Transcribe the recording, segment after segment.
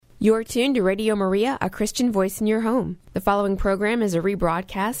You're tuned to Radio Maria, a Christian voice in your home. The following program is a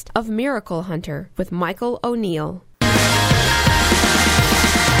rebroadcast of Miracle Hunter with Michael O'Neill.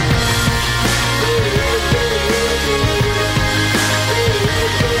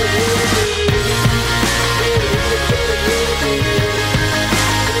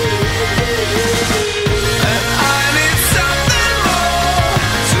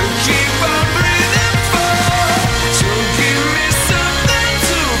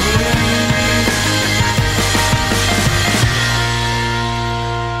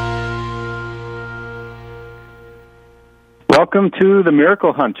 Welcome to the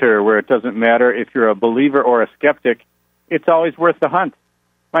Miracle Hunter, where it doesn't matter if you're a believer or a skeptic, it's always worth the hunt.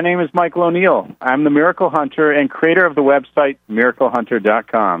 My name is Michael O'Neill. I'm the Miracle Hunter and creator of the website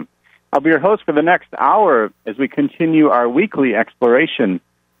miraclehunter.com. I'll be your host for the next hour as we continue our weekly exploration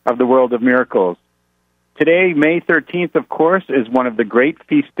of the world of miracles. Today, May 13th, of course, is one of the great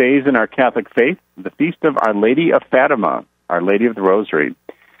feast days in our Catholic faith, the Feast of Our Lady of Fatima, Our Lady of the Rosary.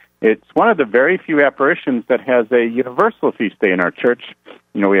 It's one of the very few apparitions that has a universal feast day in our church.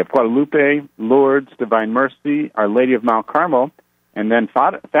 You know, we have Guadalupe, Lourdes, Divine Mercy, Our Lady of Mount Carmel, and then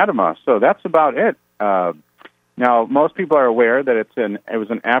Fatima. So that's about it. Now, most people are aware that it was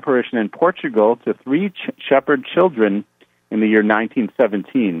an apparition in Portugal to three shepherd children in the year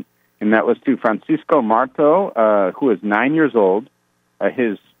 1917, and that was to Francisco Marto, who is 9 years old,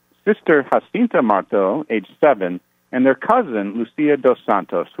 his sister Jacinta Marto, age 7, and their cousin, Lucia dos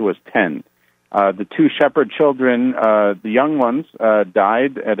Santos, who was 10. The two shepherd children, the young ones,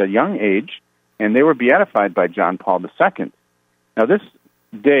 died at a young age, and they were beatified by John Paul II. Now, this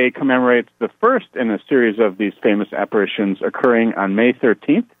day commemorates the first in a series of these famous apparitions occurring on May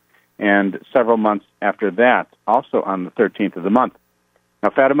 13th, and several months after that, also on the 13th of the month. Now,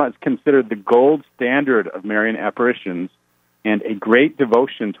 Fatima is considered the gold standard of Marian apparitions, and a great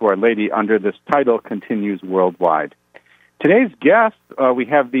devotion to Our Lady under this title continues worldwide. Today's guest, we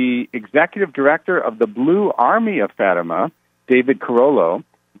have the executive director of the Blue Army of Fatima, David Carollo,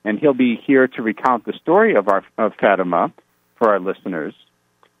 and he'll be here to recount the story of Fatima for our listeners.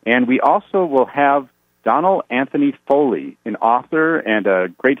 And we also will have Donald Anthony Foley, an author and a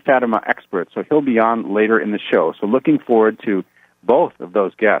great Fatima expert, so he'll be on later in the show. So looking forward to both of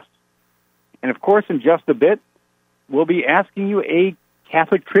those guests. And of course, in just a bit, we'll be asking you a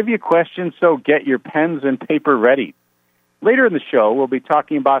Catholic trivia question, so get your pens and paper ready. Later in the show, we'll be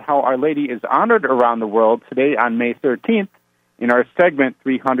talking about how Our Lady is honored around the world today on May 13th in our segment,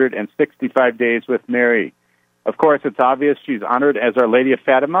 365 Days with Mary. Of course, it's obvious she's honored as Our Lady of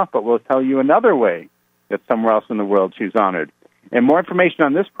Fatima, but we'll tell you another way that somewhere else in the world she's honored. And more information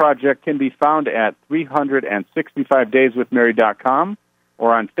on this project can be found at 365dayswithmary.com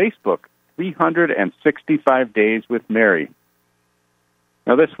or on Facebook, 365 Days with Mary.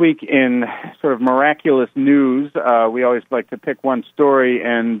 Now, this week in sort of miraculous news, we always like to pick one story,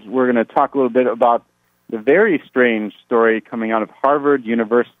 and we're going to talk a little bit about the very strange story coming out of Harvard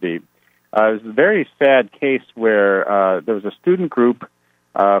University. It was a very sad case where there was a student group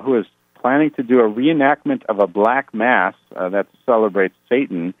who was planning to do a reenactment of a black mass that celebrates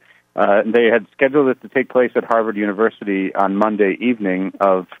Satan. They had scheduled it to take place at Harvard University on Monday evening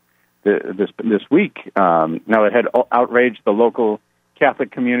of this week. Now, it had outraged the local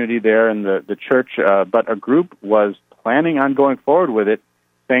Catholic community there in the church, but a group was planning on going forward with it,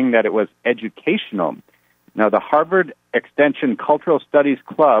 saying that it was educational. Now, the Harvard Extension Cultural Studies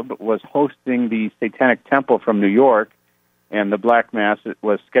Club was hosting the Satanic Temple from New York, and the Black Mass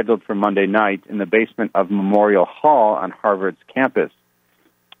was scheduled for Monday night in the basement of Memorial Hall on Harvard's campus.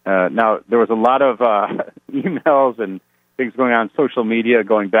 Now, there was a lot of emails and things going on social media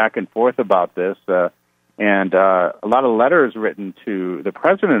going back and forth about this, and a lot of letters written to the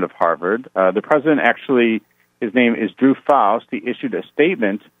president of Harvard. The president actually, his name is Drew Faust. He issued a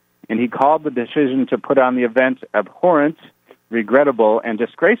statement, and he called the decision to put on the event abhorrent, regrettable, and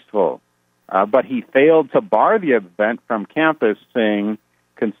disgraceful. But he failed to bar the event from campus, saying,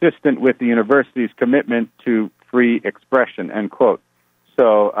 consistent with the university's commitment to free expression, end quote.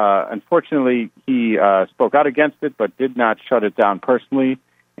 So, unfortunately, he spoke out against it, but did not shut it down personally.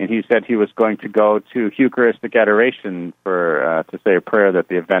 And he said he was going to go to Eucharistic adoration to say a prayer that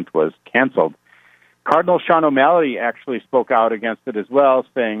the event was canceled. Cardinal Sean O'Malley actually spoke out against it as well,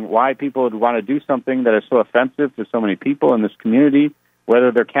 saying why people would want to do something that is so offensive to so many people in this community,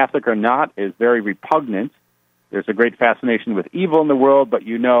 whether they're Catholic or not, is very repugnant. There's a great fascination with evil in the world, but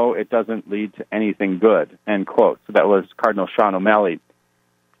you know it doesn't lead to anything good, end quote. So that was Cardinal Sean O'Malley.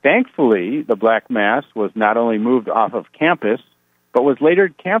 Thankfully, the Black Mass was not only moved off of campus, but was later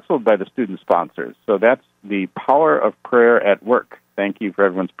canceled by the student sponsors. So that's the power of prayer at work. Thank you for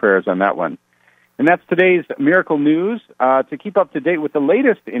everyone's prayers on that one. And that's today's Miracle News. To keep up to date with the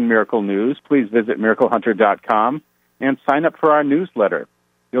latest in Miracle News, please visit miraclehunter.com and sign up for our newsletter.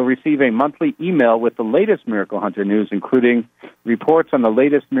 You'll receive a monthly email with the latest Miracle Hunter news, including reports on the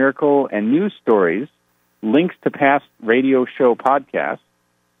latest miracle and news stories, links to past radio show podcasts,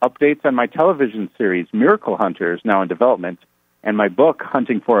 updates on my television series, Miracle Hunters, now in development, and my book,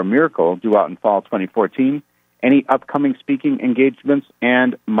 Hunting for a Miracle, due out in fall 2014, any upcoming speaking engagements,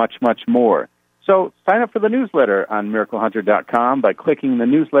 and much, much more. So sign up for the newsletter on miraclehunter.com by clicking the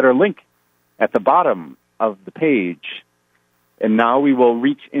newsletter link at the bottom of the page. And now we will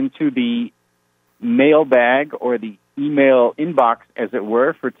reach into the mailbag or the email inbox, as it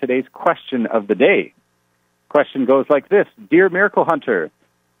were, for today's question of the day. Question goes like this. Dear Miracle Hunter,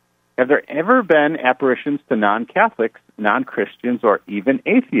 have there ever been apparitions to non-Catholics, non-Christians, or even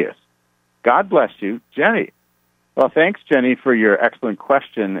atheists? God bless you, Jenny. Well, thanks, Jenny, for your excellent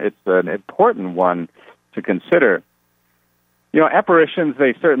question. It's an important one to consider. You know, apparitions,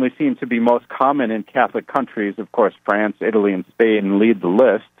 they certainly seem to be most common in Catholic countries. Of course, France, Italy, and Spain lead the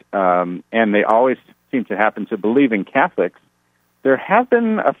list, and they always seem to happen to believe in Catholics. There have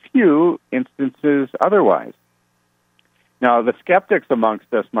been a few instances otherwise. Now, the skeptics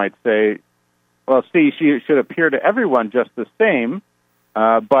amongst us might say, well, see, she should appear to everyone just the same,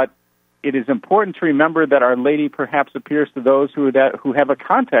 but it is important to remember that Our Lady perhaps appears to those who have a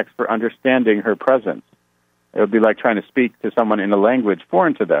context for understanding her presence. It would be like trying to speak to someone in a language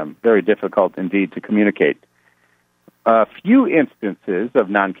foreign to them, very difficult indeed to communicate. A few instances of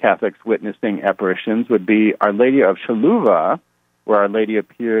non-Catholics witnessing apparitions would be Our Lady of Shaluva, where Our Lady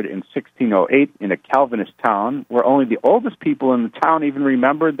appeared in 1608 in a Calvinist town, where only the oldest people in the town even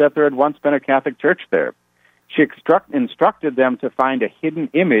remembered that there had once been a Catholic church there. She instructed them to find a hidden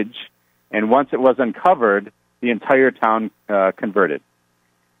image, and once it was uncovered, the entire town converted.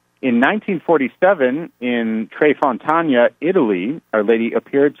 In 1947, in Tre Fontana, Italy, Our Lady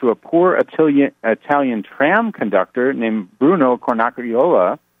appeared to a poor Italian tram conductor named Bruno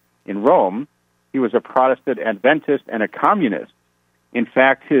Cornacciola in Rome. He was a Protestant Adventist and a communist. In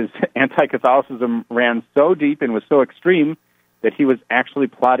fact, his anti-Catholicism ran so deep and was so extreme that he was actually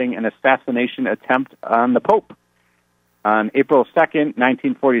plotting an assassination attempt on the Pope. On April 2nd,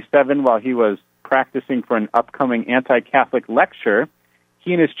 1947, while he was practicing for an upcoming anti-Catholic lecture,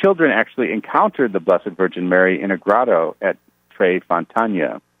 he and his children actually encountered the Blessed Virgin Mary in a grotto at Tre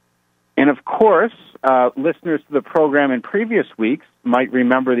Fontana. And of course, listeners to the program in previous weeks might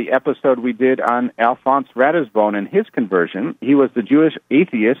remember the episode we did on Alphonse Ratisbonne and his conversion. He was the Jewish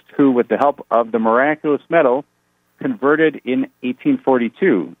atheist who, with the help of the miraculous medal, converted in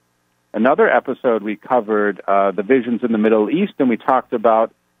 1842. Another episode we covered the visions in the Middle East, and we talked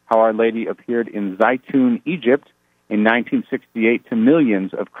about how Our Lady appeared in Zaytun, Egypt, in 1968 to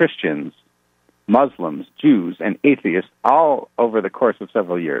millions of Christians, Muslims, Jews, and atheists all over the course of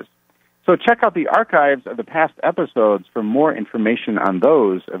several years. So check out the archives of the past episodes for more information on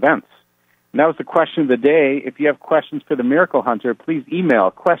those events. And that was the question of the day. If you have questions for the Miracle Hunter, please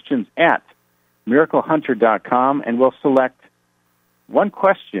email questions@miraclehunter.com, and we'll select one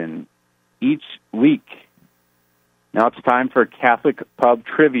question each week. Now it's time for Catholic Pub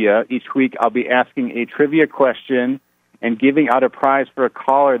Trivia. Each week I'll be asking a trivia question and giving out a prize for a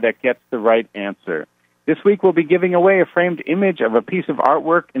caller that gets the right answer. This week we'll be giving away a framed image of a piece of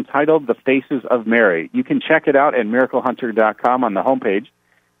artwork entitled The Faces of Mary. You can check it out at miraclehunter.com on the homepage.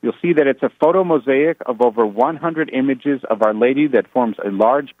 You'll see that it's a photo mosaic of over 100 images of Our Lady that forms a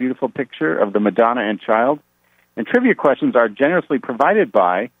large, beautiful picture of the Madonna and Child. And trivia questions are generously provided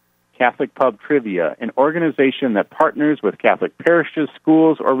by Catholic Pub Trivia, an organization that partners with Catholic parishes,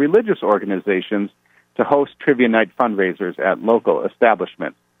 schools, or religious organizations to host trivia night fundraisers at local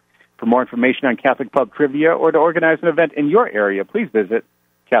establishments. For more information on Catholic Pub Trivia or to organize an event in your area, please visit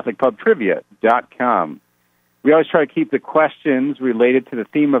CatholicPubTrivia.com. We always try to keep the questions related to the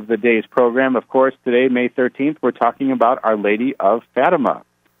theme of the day's program. Of course, today, May 13th, we're talking about Our Lady of Fatima.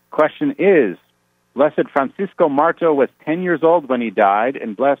 Question is, Blessed Francisco Marto was 10 years old when he died,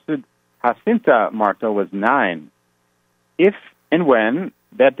 and Blessed Jacinta Marto was 9. If and when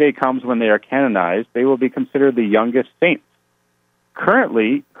that day comes when they are canonized, they will be considered the youngest saints.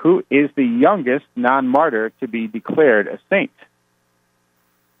 Currently, who is the youngest non-martyr to be declared a saint?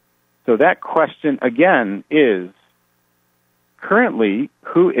 So that question, again, is, currently,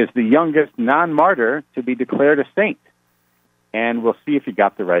 who is the youngest non-martyr to be declared a saint? And we'll see if you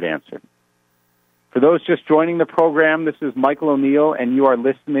got the right answer. For those just joining the program, this is Michael O'Neill, and you are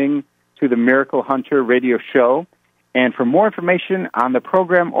listening to the Miracle Hunter radio show. And for more information on the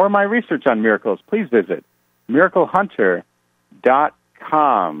program or my research on miracles, please visit miraclehunter.com.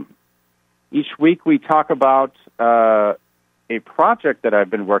 marianfacebook.com. Each week we talk about a project that I've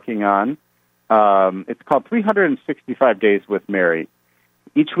been working on. It's called 365 Days with Mary.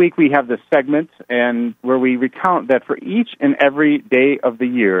 Each week we have this segment and where we recount that for each and every day of the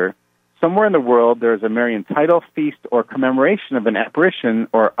year, somewhere in the world there's a Marian title, feast, or commemoration of an apparition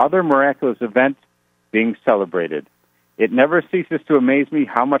or other miraculous event being celebrated. It never ceases to amaze me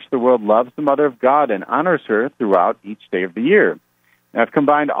how much the world loves the Mother of God and honors her throughout each day of the year. Now, I've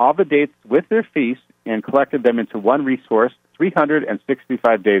combined all the dates with their feasts and collected them into one resource,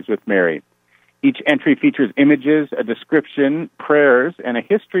 365 Days with Mary. Each entry features images, a description, prayers, and a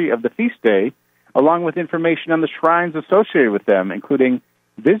history of the feast day, along with information on the shrines associated with them, including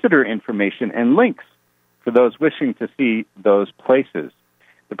visitor information and links for those wishing to see those places.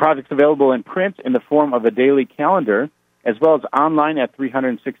 The project's available in print in the form of a daily calendar, as well as online at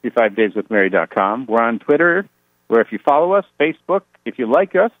 365dayswithmary.com. We're on Twitter, where if you follow us, Facebook, if you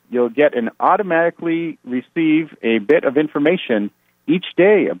like us, you'll get and automatically receive a bit of information each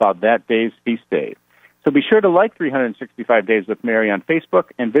day about that day's feast day. So be sure to like 365 Days with Mary on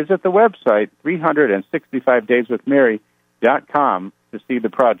Facebook and visit the website 365dayswithmary.com to see the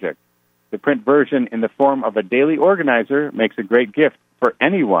project. The print version in the form of a daily organizer makes a great gift for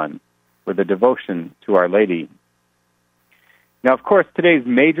anyone with a devotion to Our Lady. Now, of course, today's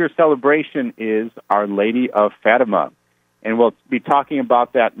major celebration is Our Lady of Fatima, and we'll be talking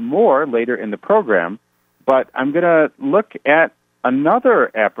about that more later in the program, but I'm going to look at another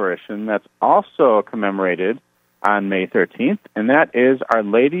apparition that's also commemorated on May 13th, and that is Our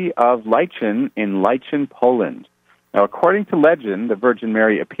Lady of Lyčin in Lyčin, Poland. Now, according to legend, the Virgin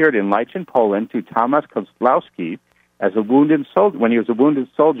Mary appeared in Lyčin, Poland to Thomas Kozlowski as a wounded soldier when he was a wounded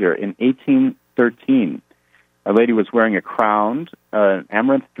soldier in 1813. Our Lady was wearing a crown, an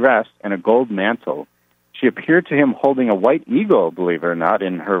amaranth dress, and a gold mantle. She appeared to him holding a white eagle, believe it or not,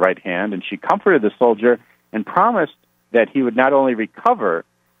 in her right hand, and she comforted the soldier and promised that he would not only recover,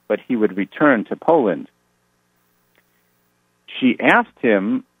 but he would return to Poland. She asked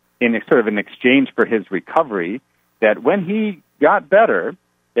him, in sort of an exchange for his recovery, that when he got better,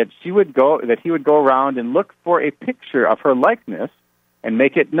 that he would go around and look for a picture of her likeness and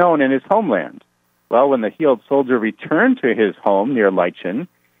make it known in his homeland. Well, when the healed soldier returned to his home near Lyčin,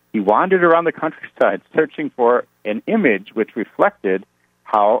 he wandered around the countryside searching for an image which reflected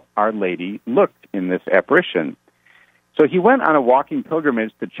how Our Lady looked in this apparition. So he went on a walking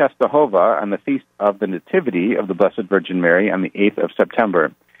pilgrimage to Czestochowa on the Feast of the Nativity of the Blessed Virgin Mary on the 8th of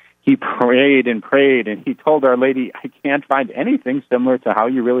September. He prayed, and he told Our Lady, I can't find anything similar to how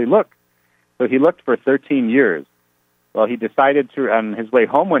you really look. So he looked for 13 years. Well, he decided to, on his way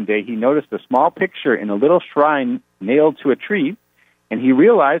home one day, he noticed a small picture in a little shrine nailed to a tree, and he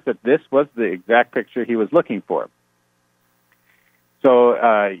realized that this was the exact picture he was looking for. So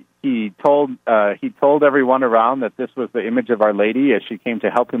he told everyone around that this was the image of Our Lady as she came to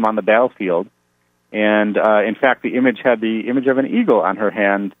help him on the battlefield. And in fact, the image had the image of an eagle on her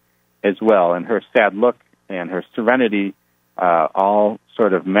hand as well, and her sad look and her serenity all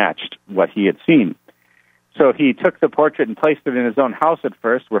sort of matched what he had seen. So he took the portrait and placed it in his own house at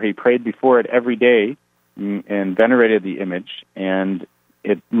first, where he prayed before it every day and venerated the image. And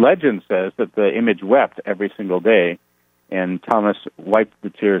legend says that the image wept every single day, and Thomas wiped the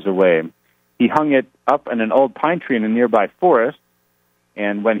tears away. He hung it up in an old pine tree in a nearby forest,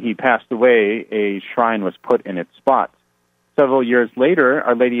 and when he passed away, a shrine was put in its spot. Several years later,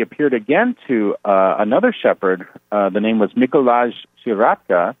 Our Lady appeared again to another shepherd. The name was Mikolaj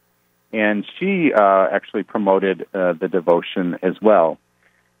Siratka, and she actually promoted the devotion as well.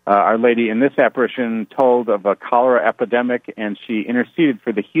 Our Lady in this apparition told of a cholera epidemic, and she interceded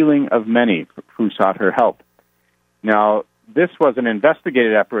for the healing of many who sought her help. Now, this was an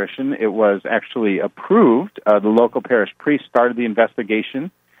investigated apparition. It was actually approved. The local parish priest started the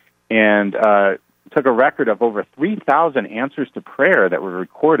investigation and took a record of over 3,000 answers to prayer that were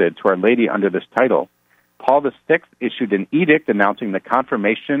recorded to Our Lady under this title. Paul VI issued an edict announcing the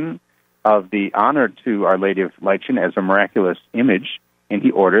confirmation of the honor to Our Lady of Lyčin as a miraculous image, and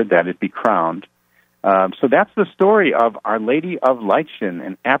he ordered that it be crowned. So that's the story of Our Lady of Lyčin,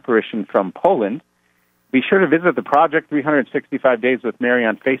 an apparition from Poland. Be sure to visit the project 365 Days with Mary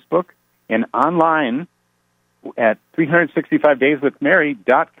on Facebook and online at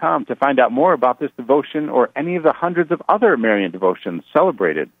 365dayswithmary.com to find out more about this devotion or any of the hundreds of other Marian devotions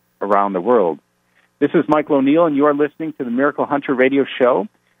celebrated around the world. This is Michael O'Neill, and you are listening to the Miracle Hunter Radio Show.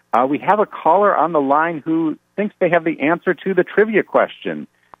 We have a caller on the line who thinks they have the answer to the trivia question.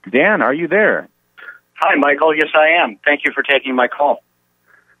 Dan, are you there? Hi, Michael. Yes, I am. Thank you for taking my call.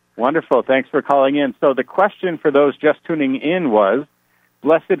 Wonderful. Thanks for calling in. So the question for those just tuning in was,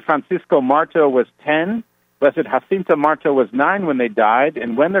 Blessed Francisco Marto was 10, Blessed Jacinta Marto was 9 when they died,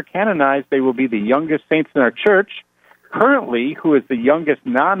 and when they're canonized, they will be the youngest saints in our church. Currently, who is the youngest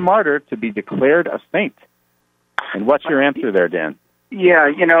non-martyr to be declared a saint? And what's your answer there, Dan? Yeah,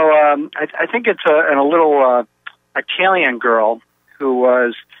 I think it's a little Italian girl who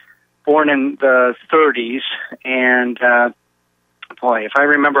was born in the 30s, and boy, if I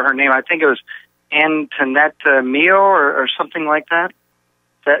remember her name, I think it was Antonetta Mio or something like that.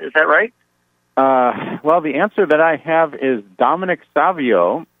 Is that right? Well, the answer that I have is Dominic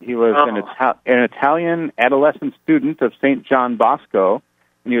Savio. He was an Italian adolescent student of St. John Bosco,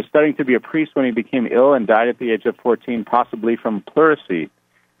 and he was studying to be a priest when he became ill and died at the age of 14, possibly from pleurisy.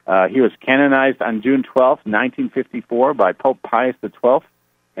 He was canonized on June 12, 1954, by Pope Pius XII,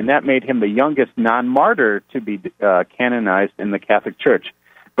 and that made him the youngest non-martyr to be canonized in the Catholic Church.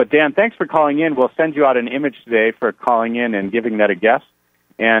 But, Dan, thanks for calling in. We'll send you out an image today for calling in and giving that a guess.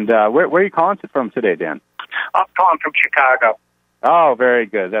 And where are you calling from today, Dan? I'm calling from Chicago. Oh, very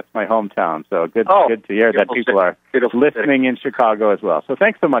good. That's my hometown. So good to hear that people are listening in Chicago as well. So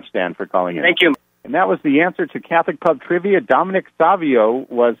thanks so much, Dan, for calling in. Thank you. And that was the answer to Catholic Pub Trivia. Dominic Savio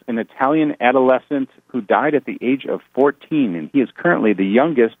was an Italian adolescent who died at the age of 14, and he is currently the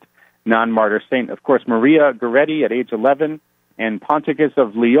youngest non-martyr saint. Of course, Maria Goretti at age 11 and Ponticus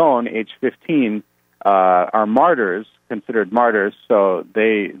of Lyon, age 15, are martyrs, considered martyrs, so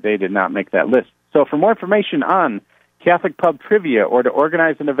they did not make that list. So for more information on Catholic Pub Trivia or to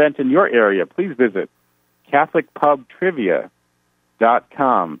organize an event in your area, please visit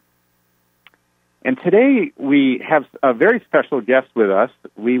CatholicPubTrivia.com. And today we have a very special guest with us.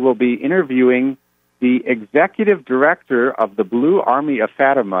 We will be interviewing the Executive Director of the Blue Army of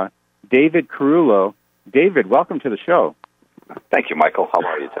Fatima, David Carullo. David, welcome to the show. Thank you, Michael. How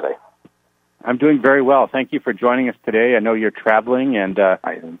are you today? I'm doing very well. Thank you for joining us today. I know you're traveling, and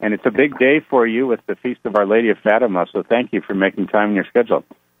it's a big day for you with the Feast of Our Lady of Fatima, so thank you for making time in your schedule.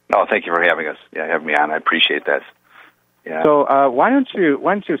 Oh, thank you for having us. Yeah, having me on. I appreciate that. Yeah. So why don't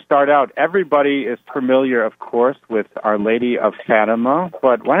you start out? Everybody is familiar, of course, with Our Lady of Fatima,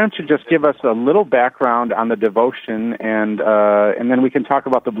 but why don't you just give us a little background on the devotion, and then we can talk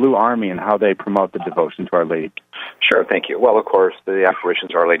about the Blue Army and how they promote the devotion to Our Lady. Sure, thank you. Well, of course, the apparitions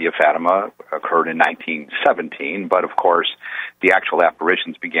of Our Lady of Fatima occurred in 1917, but of course, the actual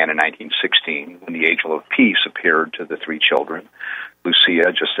apparitions began in 1916 when the angel of peace appeared to the three children,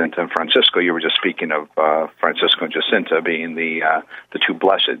 Lucia, Jacinta, and Francisco. You were just speaking of Francisco and Jacinta being the two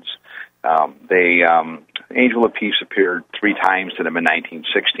blesseds. Angel of Peace appeared 3 times to them in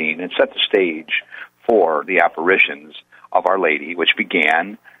 1916 and set the stage for the apparitions of Our Lady, which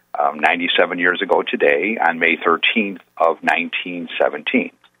began 97 years ago today on May 13th of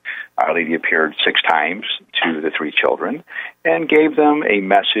 1917. Our Lady appeared 6 times to the 3 children and gave them a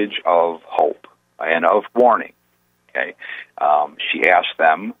message of hope and of warning. Okay, she asked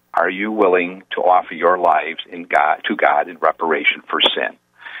them, "Are you willing to offer your lives to God in reparation for sin?"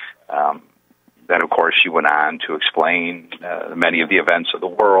 Then, of course, she went on to explain many of the events of the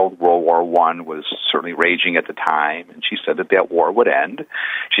world. World War I was certainly raging at the time, and she said that war would end.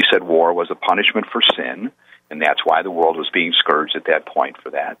 She said war was a punishment for sin, and that's why the world was being scourged at that point for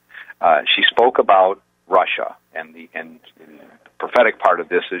that. She spoke about Russia, and the prophetic part of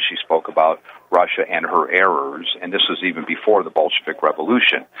this is she spoke about Russia and her errors, and this was even before the Bolshevik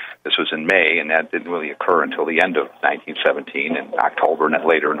Revolution. This was in May, and that didn't really occur until the end of 1917, in October, and then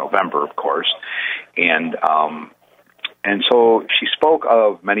later in November, of course. And so she spoke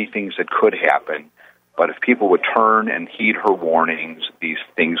of many things that could happen, but if people would turn and heed her warnings, these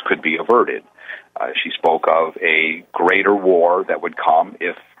things could be averted. She spoke of a greater war that would come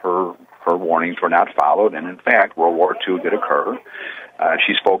if her warnings were not followed, and in fact, World War II did occur.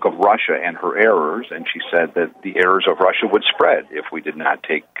 She spoke of Russia and her errors, and she said that the errors of Russia would spread if we did not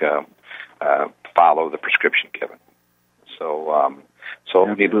follow the prescription given. So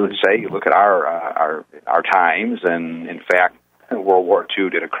needless to say, you look at our times, and in fact, World War II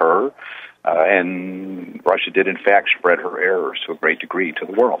did occur, and Russia did in fact spread her errors to a great degree to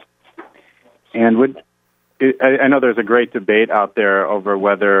the world. And I know there's a great debate out there over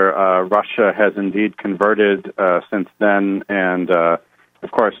whether Russia has indeed converted since then, and of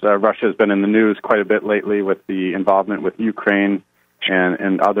course, Russia has been in the news quite a bit lately with the involvement with Ukraine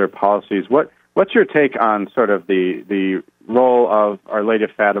and other policies. What's your take on sort of the role of Our Lady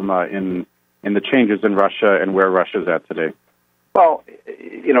of Fatima in the changes in Russia and where Russia's at today? Well,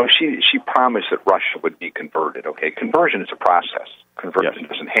 she promised that Russia would be converted. Okay, conversion is a process. Conversion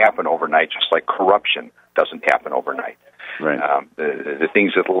doesn't happen overnight, just like corruption doesn't happen overnight. Right. The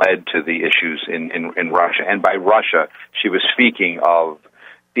things that led to the issues in Russia, and by Russia, she was speaking of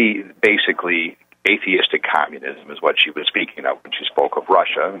the basically atheistic communism is what she was speaking of when she spoke of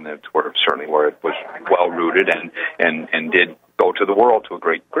Russia, and that's certainly where it was well rooted and did go to the world to a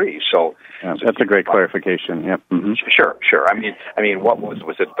great degree. So that's a great clarification. Yep. Mm-hmm. Sure. I mean, what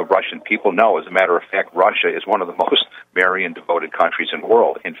was it? The Russian people? No, as a matter of fact, Russia is one of the most Marian devoted countries in the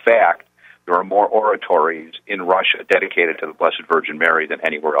world. In fact, there are more oratories in Russia dedicated to the Blessed Virgin Mary than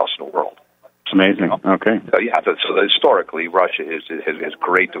anywhere else in the world. It's amazing. Okay. So historically, Russia has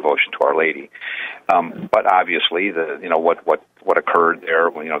great devotion to Our Lady, but obviously, what occurred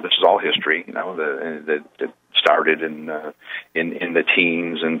there. This is all history. That started in the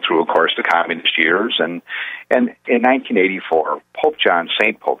teens and through, of course, the communist years, and in 1984,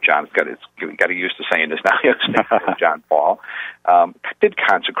 Saint Pope John, got to used to saying this now, Saint John Paul, did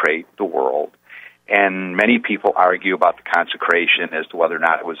consecrate the world. And many people argue about the consecration as to whether or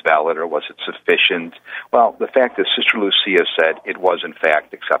not it was valid or was it sufficient. Well, the fact is, Sister Lucia said it was, in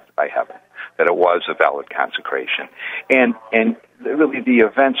fact, accepted by heaven, that it was a valid consecration. And really the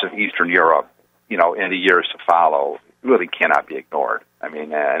events of Eastern Europe, in the years to follow, really cannot be ignored. I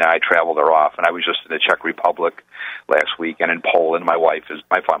mean, and I travel there often. I was just in the Czech Republic last week, and in Poland. My wife is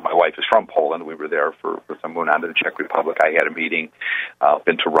from Poland. We were there for some moon on to the Czech Republic. I had a meeting.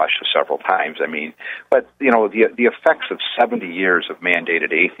 Been to Russia several times. I mean, but the effects of 70 years of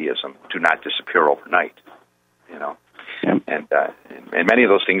mandated atheism do not disappear overnight. And many of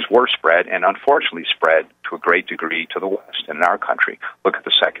those things were spread, and unfortunately spread to a great degree to the West. And in our country, look at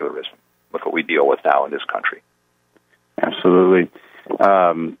the secularism. Look what we deal with now in this country. Absolutely.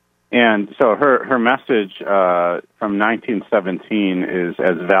 And so her message from 1917 is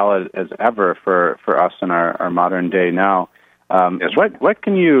as valid as ever for us in our modern day now. Yes. What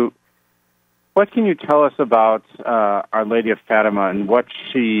can you tell us about Our Lady of Fatima and what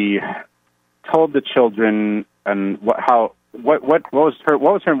she told the children, and what was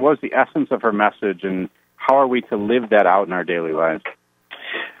the essence of her message, and how are we to live that out in our daily lives?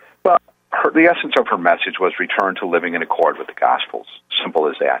 Well, the essence of her message was return to living in accord with the Gospels. Simple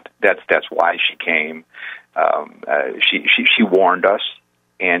as that. That's why she came. She warned us,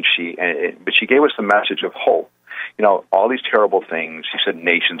 but she gave us the message of hope. All these terrible things. She said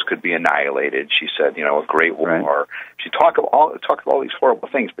nations could be annihilated. She said, a great war. Right. She talked of all these horrible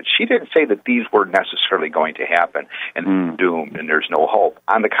things, but she didn't say that these were necessarily going to happen and doomed and there's no hope.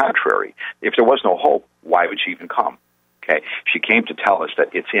 On the contrary, if there was no hope, why would she even come? Okay, she came to tell us that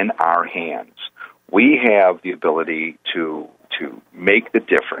it's in our hands. We have the ability to make the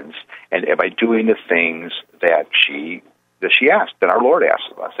difference, and by doing the things that she asked, that our Lord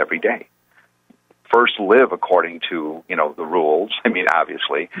asks of us every day. First, live according to the rules. I mean,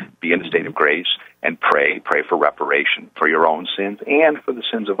 obviously, be in a state of grace and pray for reparation for your own sins and for the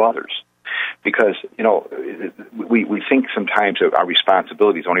sins of others. Because we think sometimes that our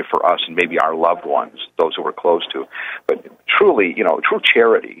responsibility is only for us and maybe our loved ones, those who we're close to. But truly, true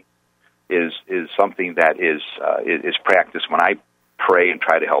charity is something that is practiced when I pray and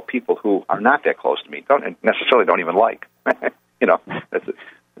try to help people who are not that close to me, don't even like. That's it.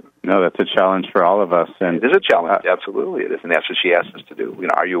 No, that's a challenge for all of us. And it is a challenge, absolutely it is, and that's what she asked us to do.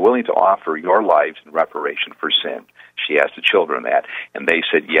 Are you willing to offer your lives in reparation for sin? She asked the children that, and they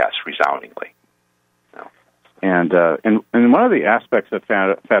said yes, resoundingly. And one of the aspects of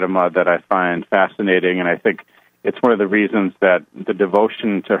Fatima that I find fascinating, and I think it's one of the reasons that the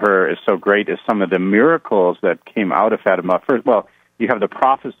devotion to her is so great, is some of the miracles that came out of Fatima. First, well, you have the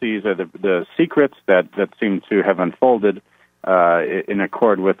prophecies or the secrets that seem to have unfolded in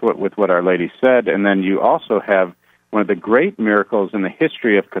accord with what Our Lady said, and then you also have one of the great miracles in the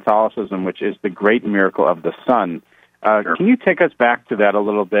history of Catholicism, which is the great miracle of the Sun. Sure. Can you take us back to that a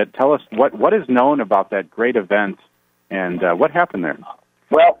little bit? Tell us what is known about that great event and what happened there.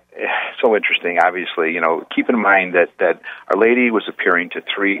 Well, so interesting. Obviously, keep in mind that Our Lady was appearing to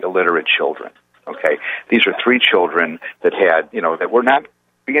 3 illiterate children. Okay, these are 3 children that had that were not.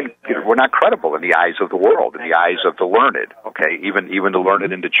 We're not credible in the eyes of the world, in the eyes of the learned, okay, even the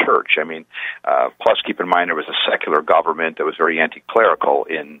learned in the church. I mean, plus keep in mind there was a secular government that was very anti-clerical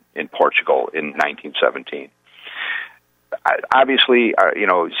in Portugal in 1917. Obviously,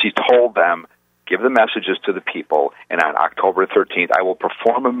 she told them, give the messages to the people, and on October 13th, I will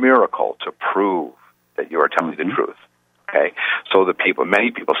perform a miracle to prove that you are telling the truth. Okay, so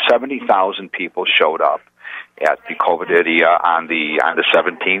many people, 70,000 people showed up at the Covididia on the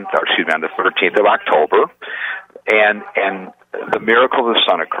 17th, or excuse me, on the 13th of October, and the miracle of the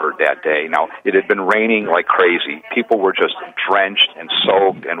sun occurred that day. Now, it had been raining like crazy. People were just drenched and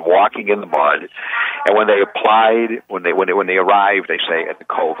soaked and walking in the mud. And when they arrived, they say, at the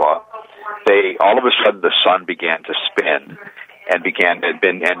cova, all of a sudden the sun began to spin and began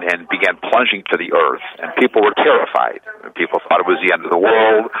plunging to the earth, and people were terrified. People thought it was the end of the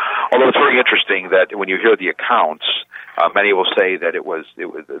world. Although it's very interesting that when you hear the accounts, many will say that it was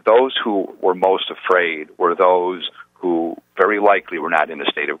those who were most afraid were those who very likely were not in a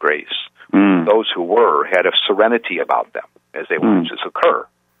state of grace. Those who were had a serenity about them as they watched this occur.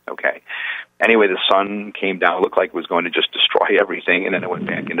 Okay. Anyway, the sun came down, looked like it was going to just destroy everything, and then it went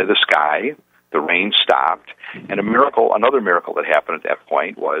back into the sky. The rain stopped, and another miracle that happened at that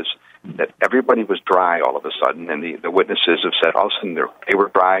point was that everybody was dry all of a sudden, and the witnesses have said all of a sudden they were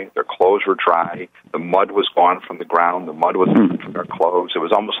dry, their clothes were dry, the mud was gone from the ground, the mud was from their clothes. It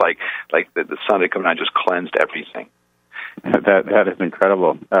was almost like the sun had come down and just cleansed everything. That is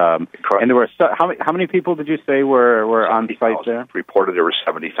incredible. And there were how many people did you say were on site there? Reported there were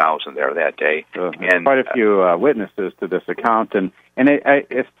 70,000 there that day, and quite a few witnesses to this account. And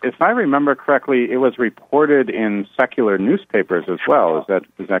if I remember correctly, it was reported in secular newspapers as well. Is that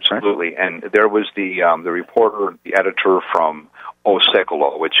correct? Absolutely. And there was the reporter, the editor from O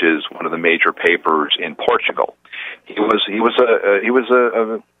Século, which is one of the major papers in Portugal. He was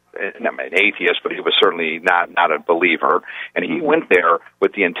not an atheist, but he was certainly not a believer. And he went there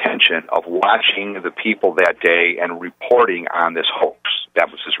with the intention of watching the people that day and reporting on this hoax.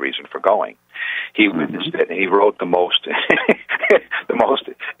 That was his reason for going. He witnessed it, and he wrote the most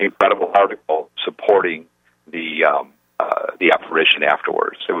incredible article supporting the apparition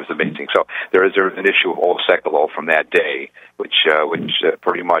afterwards. It was amazing. So there was an issue of O Século from that day, which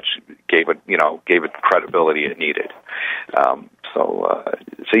pretty much gave it credibility it needed. So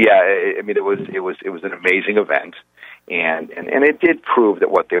yeah, I mean, it was an amazing event, and it did prove that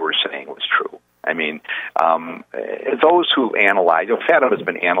what they were saying was true. I mean, those who analyze, Fatima has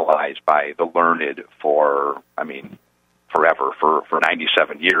been analyzed by the learned for forever, for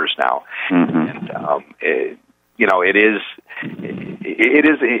 97 years now, and it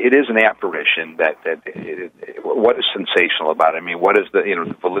is an apparition what is sensational about it? I mean, what is the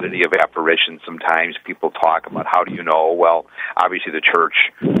validity of apparition? Sometimes people talk about, how do you know? Well, obviously the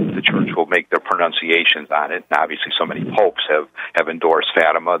church will make their pronunciations on it, and obviously so many popes have endorsed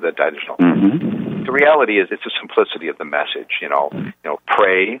Fatima that I don't know. The reality is it's the simplicity of the message,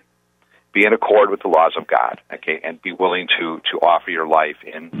 pray, be in accord with the laws of God, okay, and be willing to offer your life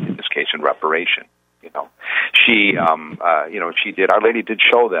in this case in reparation. She did. Our Lady did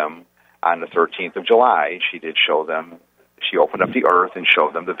show them on the 13th of July. She did show them. She opened up the earth and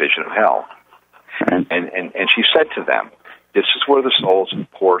showed them the vision of hell, and she said to them, "This is where the souls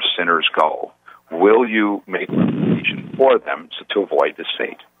of poor sinners go. Will you make reparation for them to avoid this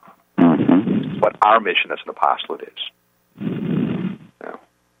fate?" This is what our mission as an apostolate is.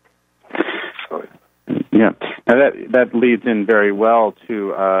 Yeah, now that leads in very well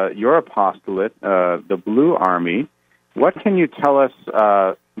to your apostolate, the Blue Army. What can you tell us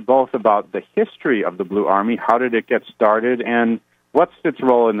both about the history of the Blue Army, how did it get started, and what's its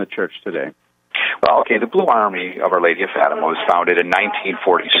role in the church today? Well, okay, the Blue Army of Our Lady of Fatima was founded in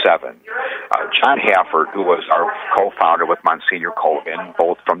 1947. John Hafford, who was our co-founder with Monsignor Cragon,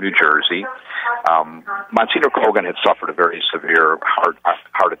 both from New Jersey. Monsignor Cragon had suffered a very severe heart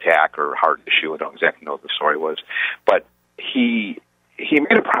attack or heart issue. I don't exactly know what the story was. But he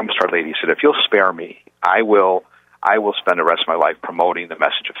made a promise to Our Lady. He said, if you'll spare me, I will spend the rest of my life promoting the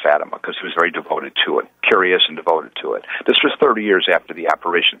message of Fatima, because he was very devoted to it, curious and devoted to it. This was 30 years after the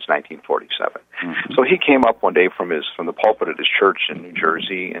apparitions, 1947. So he came up one day from the pulpit at his church in New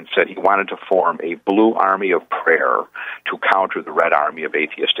Jersey and said he wanted to form a Blue Army of prayer to counter the Red Army of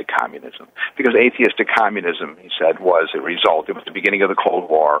atheistic communism. Because atheistic communism, he said, was a result. It was the beginning of the Cold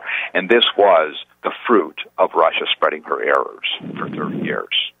War, and this was the fruit of Russia spreading her errors for 30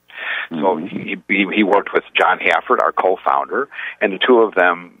 years. So he worked with John Hafford, our co-founder, and the two of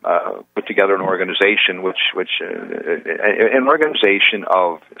them put together an organization, an organization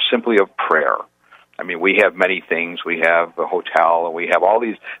of prayer. I mean, we have many things. We have a hotel, and we have all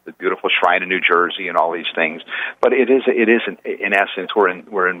the beautiful shrine in New Jersey, and all these things. But it is in essence, we're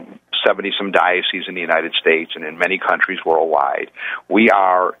in 70-some dioceses in the United States and in many countries worldwide. We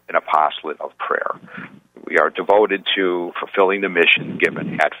are an apostolate of prayer. We are devoted to fulfilling the mission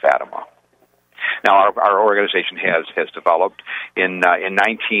given at Fatima. Now, our organization has developed in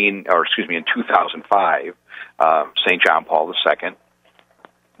 2005. St. John Paul II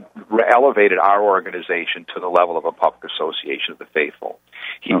elevated our organization to the level of a public association of the faithful.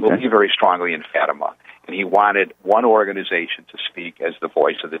 He believed very strongly in Fatima, and he wanted one organization to speak as the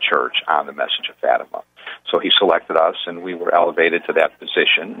voice of the church on the message of Fatima. So he selected us, and we were elevated to that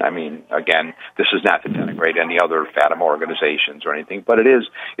position. I mean, again, this is not to denigrate any other Fatima organizations or anything, but it is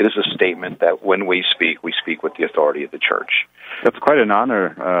a statement that when we speak with the authority of the church. That's quite an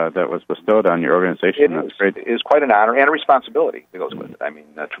honor that was bestowed on your organization. That's great. It is quite an honor and a responsibility that goes with it. I mean,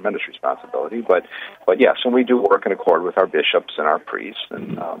 a tremendous responsibility. But yes, and we do work in accord with our bishops and our priests,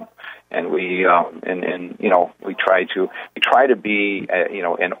 and we we try to be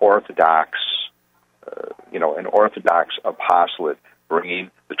an orthodox. An orthodox apostolate,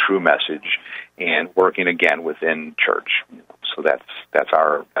 bringing the true message and working again within church. So that's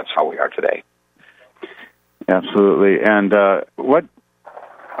how we are today. Absolutely. And what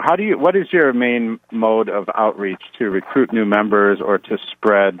is your main mode of outreach to recruit new members or to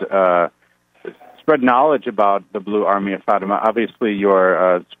spread knowledge about the Blue Army of Fatima? Obviously,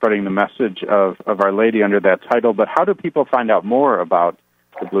 you're spreading the message of Our Lady under that title, but how do people find out more about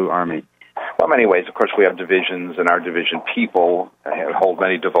the Blue Army? Well, in many ways, of course, we have divisions, and our division people hold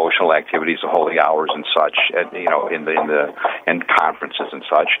many devotional activities, the holy hours and such, in conferences and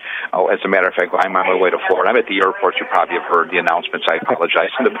such. As a matter of fact, I'm on my way to Florida. I'm at the airport. You probably have heard the announcements. I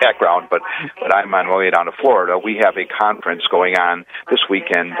apologize in the background, but I'm on my way down to Florida. We have a conference going on this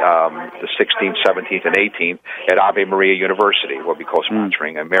weekend, the 16th, 17th, and 18th at Ave Maria University. We'll be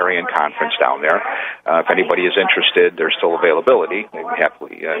co-sponsoring a Marian conference down there. If anybody is interested, there's still availability. They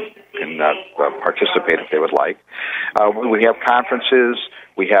happily can participate if they would like. We have conferences.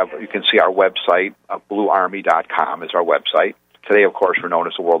 You can see our website, bluearmy.com is our website. Today, of course, we're known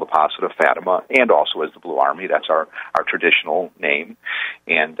as the World Apostolate of Fatima and also as the Blue Army. That's our traditional name.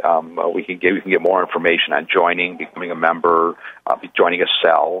 And we can get more information on joining, becoming a member, joining a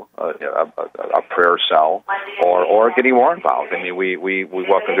cell, a prayer cell, or getting more involved. I mean, we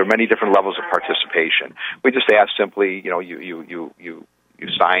welcome. There are many different levels of participation. We just ask simply, you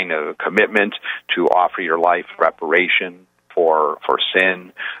sign a commitment to offer your life reparation for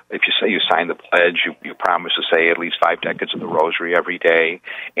sin. If you say you sign the pledge, you promise to say at least 5 decades of the Rosary every day,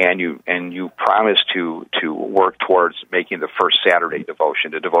 and you promise to work towards making the first Saturday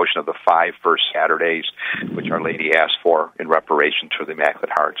devotion, the devotion of the 5 first Saturdays, which Our Lady asked for in reparation to the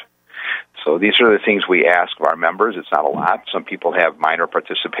Immaculate Heart. So these are the things we ask of our members. It's not a lot. Some people have minor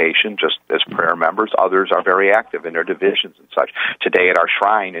participation just as prayer members. Others are very active in their divisions and such. Today at our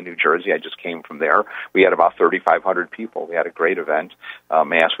shrine in New Jersey, I just came from there, we had about 3,500 people. We had a great event.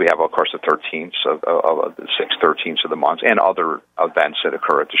 Mass, we have, of course, the 13th of the 6th, 13th of the month, and other events that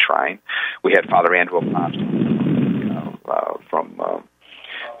occur at the shrine. We had Father Andrew Apostle from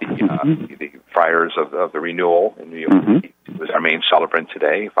the Friars of the Renewal in New York. Mm-hmm. He was our main celebrant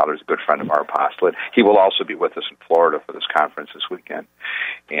today. Father's a good friend of our apostolate. He will also be with us in Florida for this conference this weekend.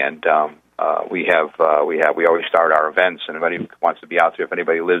 And we always start our events, and anybody who wants to be out there, if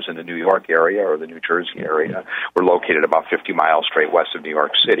anybody lives in the New York area or the New Jersey area, we're located about 50 miles straight west of New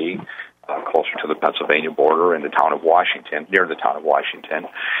York City, closer to the Pennsylvania border in the town of Washington, near the town of Washington.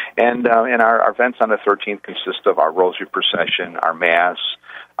 And our events on the 13th consist of our Rosary procession, our Mass,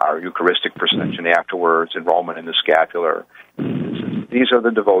 our Eucharistic procession afterwards, enrollment in the scapular. These are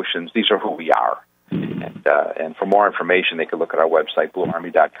the devotions. These are who we are. And for more information, they can look at our website,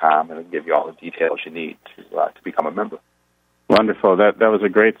 bluearmy.com, and it'll give you all the details you need to become a member. Wonderful. That was a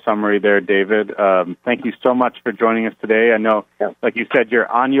great summary there, David. Thank you so much for joining us today. I know, like you said, you're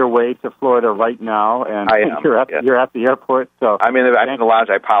on your way to Florida right now, and I am. You're at the airport. So I'm in the lodge.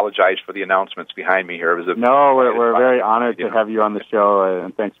 I apologize for the announcements behind me here. We're very honored to have you on the show,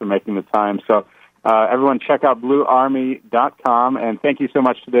 and thanks for making the time. So everyone check out bluearmy.com, and thank you so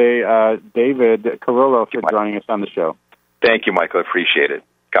much today, David Carollo, for joining us on the show. Thank you, Michael. I appreciate it.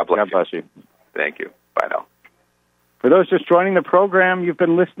 God bless you. Thank you. Bye now. For those just joining the program, you've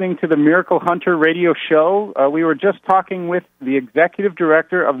been listening to the Miracle Hunter radio show. We were just talking with the executive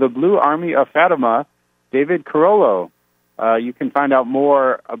director of the Blue Army of Fatima, David Carollo. You can find out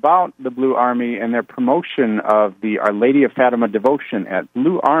more about the Blue Army and their promotion of the Our Lady of Fatima devotion at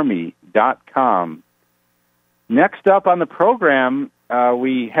bluearmy.com. Next up on the program,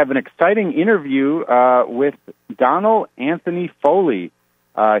 we have an exciting interview with Donald Anthony Foley.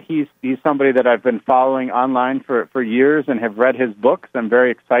 He's somebody that I've been following online for years and have read his books. I'm very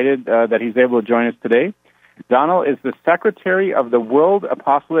excited that he's able to join us today. Donald is the secretary of the World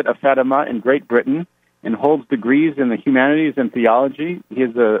Apostolate of Fatima in Great Britain and holds degrees in the humanities and theology. He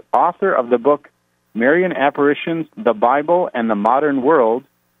is the author of the book Marian Apparitions, the Bible, and the Modern World.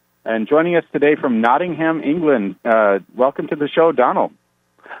 And joining us today from Nottingham, England, welcome to the show, Donald.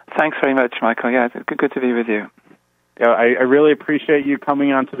 Thanks very much, Michael. Yeah, it's good to be with you. I really appreciate you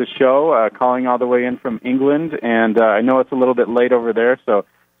coming onto the show, calling all the way in from England, and I know it's a little bit late over there, so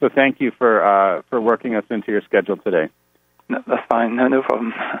thank you for working us into your schedule today. No, that's fine. No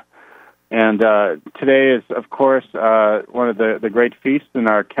problem. And today is, of course, one of the great feasts in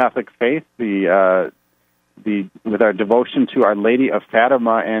our Catholic faith, with our devotion to Our Lady of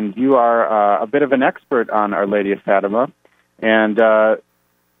Fatima, and you are a bit of an expert on Our Lady of Fatima. And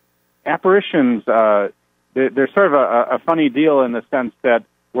apparitions, they're sort of a funny deal in the sense that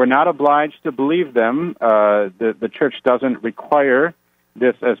we're not obliged to believe them. The Church doesn't require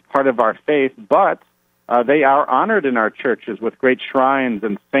this as part of our faith, but they are honored in our churches with great shrines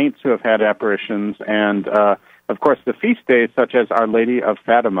and saints who have had apparitions, and, of course, the feast days such as Our Lady of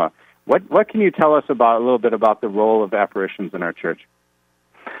Fatima. What can you tell us a little bit about the role of apparitions in our church?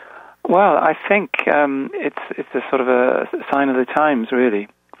 Well, I think it's a sort of a sign of the times, really,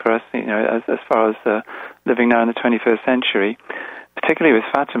 for us, as far as living now in the 21st century, particularly with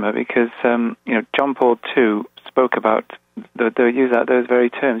Fatima, because John Paul II spoke about they use those very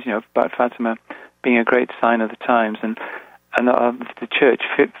terms, about Fatima being a great sign of the times, and the Church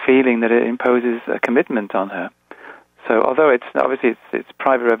feeling that it imposes a commitment on her. So, although it's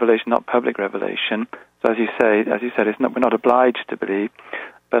private revelation, not public revelation, so as you said, we're not obliged to believe.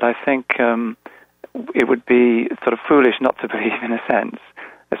 But I think it would be sort of foolish not to believe, in a sense,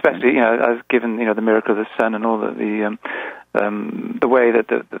 especially as given the miracle of the Son and all the way that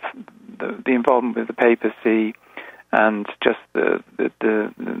the involvement with the papacy and just the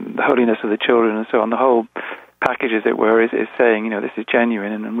holiness of the children and so on, the whole package, as it were, is saying this is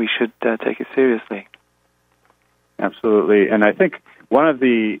genuine and we should take it seriously. Absolutely, and I think one of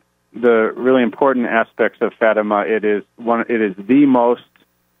the really important aspects of Fatima, it is the most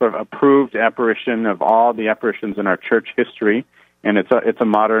sort of approved apparition of all the apparitions in our church history, and it's a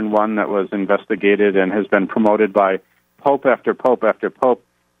modern one that was investigated and has been promoted by Pope after Pope after Pope.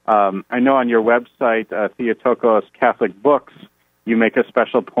 I know on your website, Theotokos Catholic Books, you make a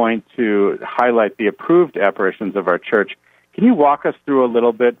special point to highlight the approved apparitions of our church. Can you walk us through a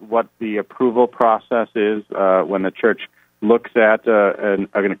little bit what the approval process is when the church looks at an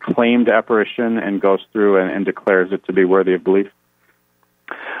acclaimed apparition and goes through and declares it to be worthy of belief?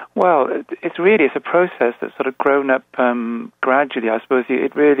 Well, it's a process that's sort of grown up gradually. I suppose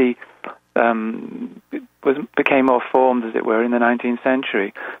it really became more formed, as it were, in the 19th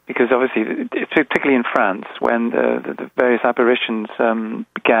century, because obviously, particularly in France, when the various apparitions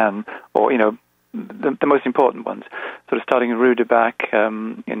began, or the most important ones, sort of starting in Rue de Bac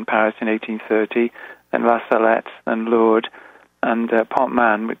in Paris in 1830, then La Salette, then Lourdes, and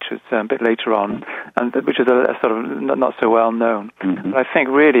Pontman, which was a bit later on, and which was a sort of not so well known. Mm-hmm. But I think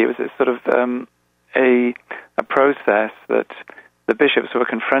really it was a sort of a process that the bishops were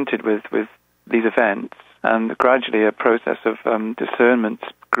confronted with these events, and gradually a process of discernment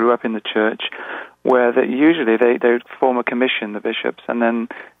grew up in the church, where usually they would form a commission, the bishops, and then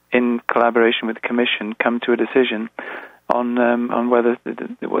in collaboration with the commission come to a decision on whether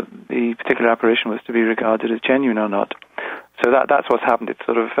the particular apparition was to be regarded as genuine or not. So that's what's happened. It's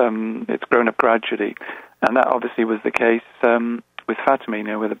sort of it's grown up gradually, and that obviously was the case with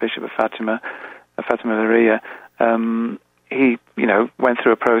Fatima. With the Bishop of Fatima, Fatima Maria, he went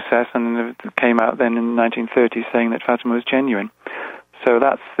through a process and came out then in the 1930s saying that Fatima was genuine. So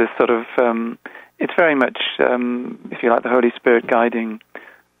that's this sort of it's very much, if you like, the Holy Spirit guiding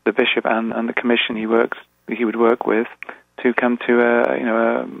the bishop and the commission he would work with to come to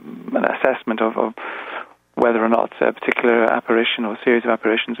an assessment of whether or not a particular apparition or series of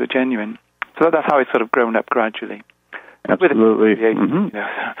apparitions were genuine. So that's how it's sort of grown up gradually. Absolutely.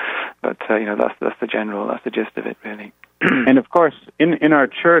 But that's the gist of it, really. And of course, in our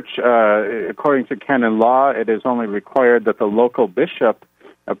church, according to canon law, it is only required that the local bishop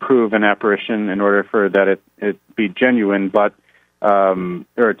approve an apparition in order for that it be genuine, but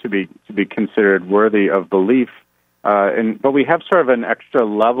or to be considered worthy of belief. But we have sort of an extra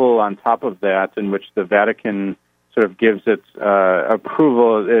level on top of that in which the Vatican sort of gives its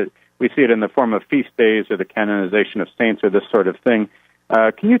approval. We see it in the form of feast days or the canonization of saints or this sort of thing.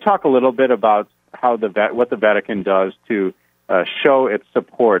 Can you talk a little bit about what the Vatican does to show its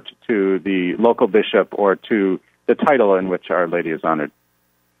support to the local bishop or to the title in which Our Lady is honored?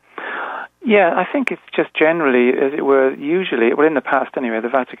 Yeah, I think it's just generally, as it were, usually, well, in the past anyway, the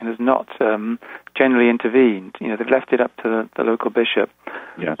Vatican has not generally intervened. They've left it up to the local bishop.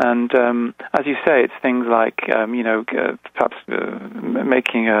 Yes. And as you say, it's things like, perhaps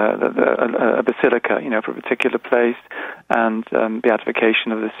making a basilica, for a particular place, and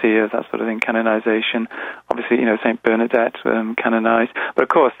beatification of the seers, that sort of thing, canonization. Obviously, St. Bernadette canonized. But of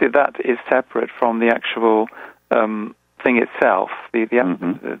course, that is separate from the actual thing itself, the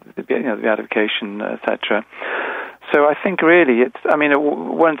beatification, etc. So I think really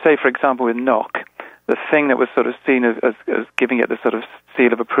one say, for example, with Knock, the thing that was sort of seen as giving it the sort of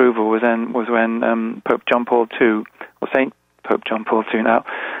seal of approval was when Pope John Paul II, or Saint Pope John Paul II now,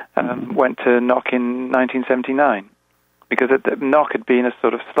 went to Knock in 1979, because Knock had been a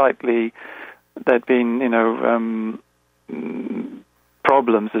sort of slightly, there'd been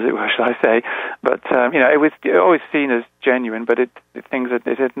problems, as it were, shall I say? But it was always seen as genuine, but it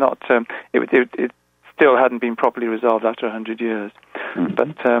had not. It still hadn't been properly resolved after 100 years. Mm-hmm.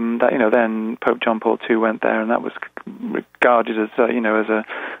 But then Pope John Paul II went there, and that was regarded as as a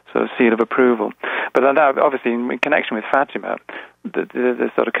sort of seal of approval. But then, obviously, in connection with Fatima, the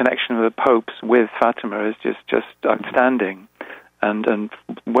sort of connection of the popes with Fatima is just outstanding, and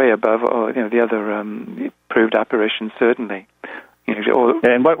way above the other proved apparitions, certainly.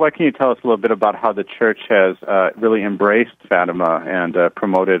 And what can you tell us a little bit about how the Church has really embraced Fatima and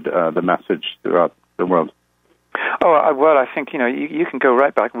promoted the message throughout the world? Oh, well, I think you can go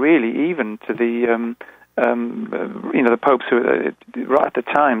right back, really, even to the the popes who right at the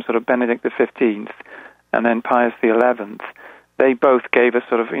time, sort of Benedict XV and then Pius XI. They both gave us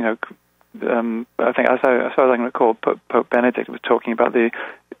sort of I think, as far as I can recall, Pope Benedict was talking about the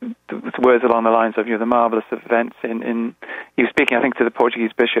words along the lines of the marvelous events in he was speaking, I think, to the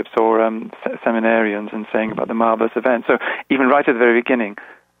Portuguese bishops or seminarians, and saying about the marvelous events. So even right at the very beginning,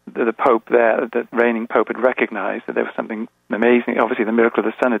 the Pope there, the reigning Pope, had recognized that there was something amazing. Obviously, the miracle of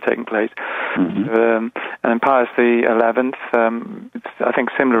the sun had taken place. Mm-hmm. And then Pius XI, I think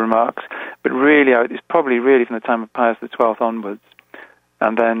similar remarks, but really, it's probably really from the time of Pius XII onwards.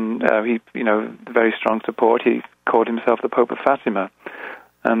 And then he, very strong support. He called himself the Pope of Fatima.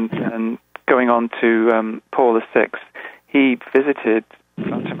 And going on to Paul VI, he visited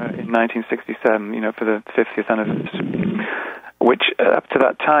Fatima in 1967, for the 50th anniversary, which up to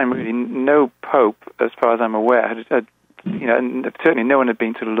that time, really, no pope, as far as I'm aware, had and certainly no one had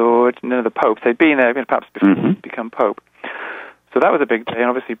been to Lourdes, none of the popes. They'd been there perhaps before he'd become pope. So that was a big day, and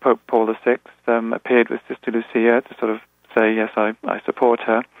obviously Pope Paul VI appeared with Sister Lucia to sort of say, yes, I support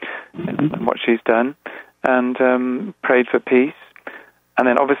her and what she's done, and prayed for peace. And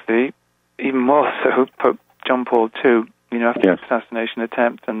then obviously, even more so, Pope John Paul II, after the assassination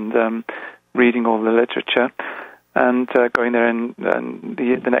attempt, and reading all the literature, and going there in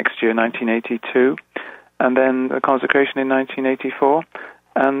the next year, 1982, and then the consecration in 1984,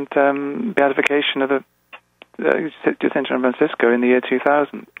 and beatification of the Jacinta and Francisco in the year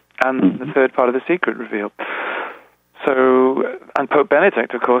 2000, and the third part of the secret revealed. So, and Pope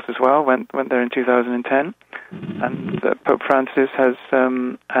Benedict, of course, as well, went there in 2010, and Pope Francis has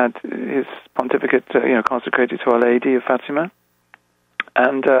had his pontificate, consecrated to Our Lady of Fatima.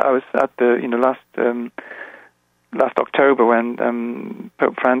 And I was at the last October when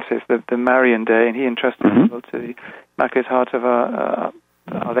Pope Francis, the Marian Day, and he entrusted people to the Immaculate Heart of Our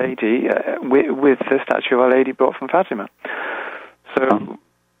Lady with the statue of Our Lady brought from Fatima. So,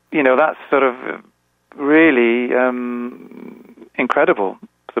 that's sort of really incredible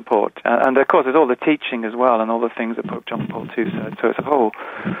support, and of course there's all the teaching as well, and all the things that Pope John Paul II said. So it's a whole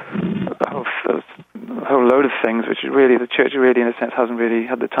load of things which really the Church really, in a sense, hasn't really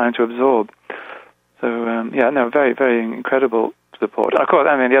had the time to absorb. So very, very incredible support. Of course,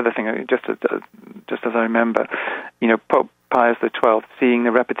 the other thing, just as I remember, Pope Pius XII seeing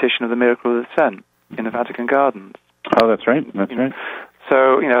the repetition of the miracle of the sun in the Vatican Gardens. Oh, that's right. That's right.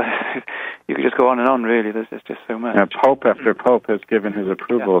 So, you could just go on and on, really. There's just so much. Pope after Pope has given his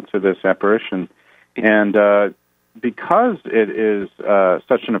approval to this apparition. And because it is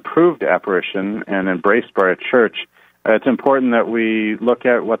such an approved apparition and embraced by our Church, it's important that we look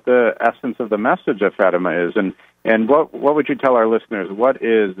at what the essence of the message of Fatima is. And what would you tell our listeners? What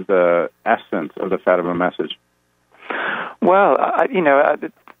is the essence of the Fatima message? Well,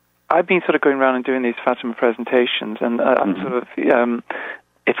 I've been sort of going around and doing these Fatima presentations, and I'm sort of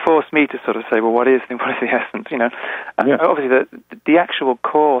it forced me to sort of say, well, what is the essence? And obviously the actual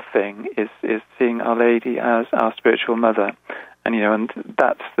core thing is seeing Our Lady as our spiritual mother, and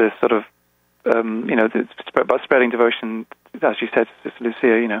that's the sort of about spreading devotion, as you said, Sister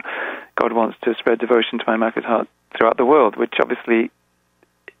Lucia. God wants to spread devotion to my Immaculate Heart throughout the world, which obviously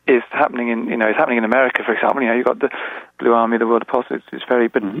is happening in America, for example. You've got the Blue Army, the World Apostles. It's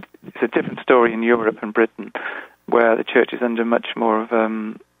a different story in Europe and Britain, where the Church is under much more of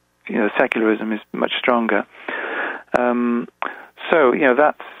secularism is much stronger. So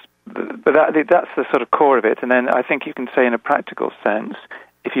that's the sort of core of it. And then I think you can say, in a practical sense,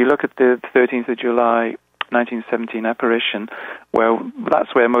 if you look at the 13th of July 1917 apparition,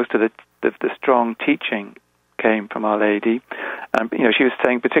 that's where most of the strong teaching came from Our Lady. She was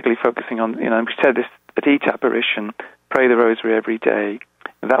saying, particularly focusing on, she said this at each apparition, pray the rosary every day.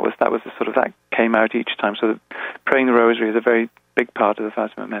 And that was the sort of, that came out each time. So praying the rosary is a very big part of the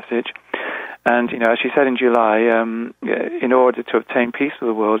Fatima message. And, as she said in July, in order to obtain peace for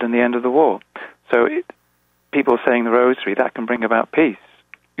the world and the end of the war. So people saying the rosary, that can bring about peace.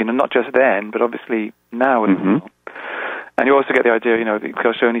 Not just then, but obviously now as well. And you also get the idea,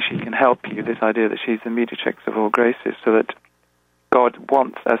 because only she can help you, this idea that she's the mediatrix of all graces, so that God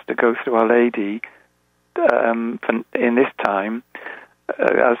wants us to go through Our Lady in this time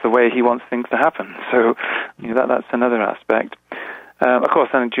as the way he wants things to happen. So, that's another aspect. Of course,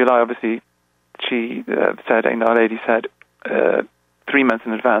 then in July, obviously, she said, Our Lady said 3 months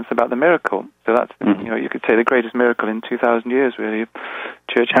in advance about the miracle. So that's, you could say the greatest miracle in 2,000 years, really, of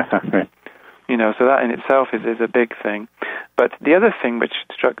church history. So that in itself is a big thing. But the other thing which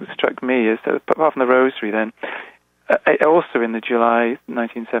struck me is that apart from the rosary, then also in the July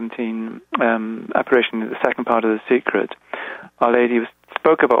 1917 apparition, the second part of the Secret, Our Lady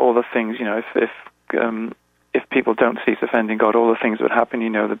spoke about all the things. If people don't cease offending God, all the things that would happen.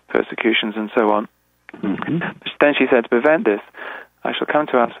 The persecutions and so on. But then she said, to prevent this, I shall come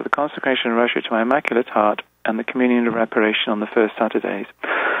to ask for the consecration of Russia to my Immaculate Heart and the communion of reparation on the first Saturdays.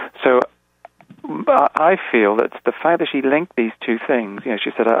 So I feel that the fact that she linked these two things,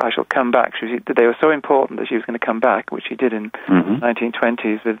 she said, I shall come back. They were so important that she was going to come back, which she did in the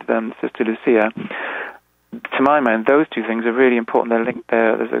 1920s with Sister Lucia. To my mind, those two things are really important. They're linked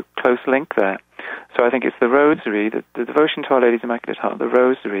there. There's a close link there. So I think it's the rosary, the devotion to Our Lady's Immaculate Heart, the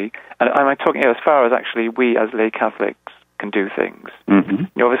rosary, and I'm talking as far as actually we as lay Catholics can do things.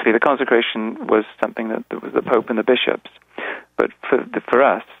 Obviously, the consecration was something that was the Pope and the bishops, but for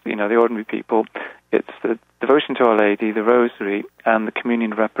us, the ordinary people, it's the devotion to Our Lady, the rosary, and the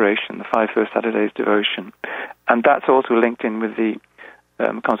communion of reparation, the 5 first Saturdays devotion, and that's also linked in with the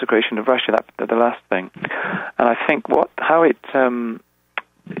consecration of Russia. That's the last thing, and I think how it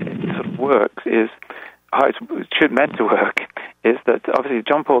sort of works is how it should meant to work is that obviously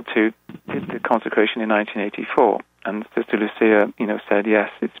John Paul II did the consecration in 1984, and Sister Lucia, said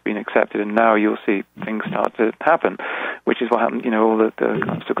yes, it's been accepted, and now you'll see things start to happen, which is what happened, all the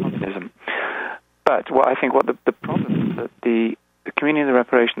collapse of communism. But what the problem is that the communion of the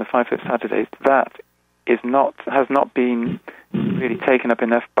reparation, the 5 first Saturdays, that has not been really taken up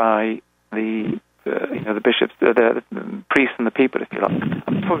enough by the bishops, the priests and the people, if you like.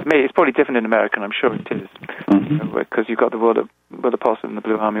 For me, it's probably different in America, and I'm sure it is, because you've got the World Apostle and the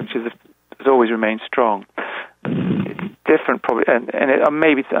Blue Army, which has always remained strong. It's different, probably, and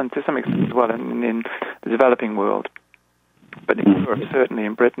maybe to some extent as well in the developing world. But in Europe, certainly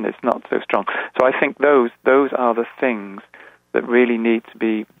in Britain, it's not so strong. So I think those are the things that really need to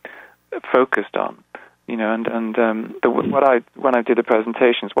be focused on. When I do the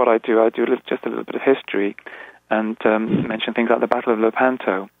presentations, what I do just a little bit of history and mention things like the Battle of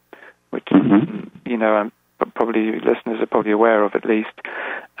Lepanto, which probably listeners are probably aware of at least.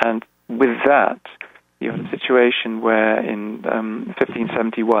 And with that, you had a situation where in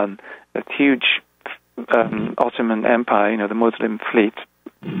 1571, a huge Ottoman Empire, the Muslim fleet,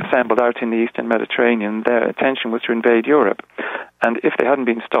 assembled out in the Eastern Mediterranean. Their intention was to invade Europe. And if they hadn't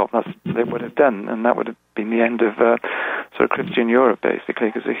been stopped, they would have done, and that would have been the end of sort of Christian Europe, basically,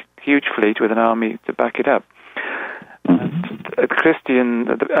 because a huge fleet with an army to back it up. And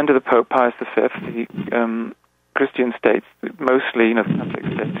under the Pope Pius V, the Christian states, mostly the Catholic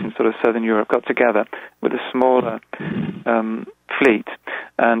states in sort of southern Europe, got together with a smaller fleet,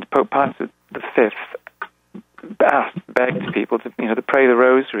 and Pope Pius V begged people to pray the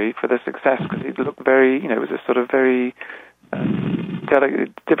Rosary for their success, because it looked very, it was a sort of very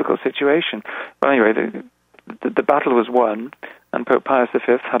delicate, difficult situation. Well, anyway, the battle was won, and Pope Pius V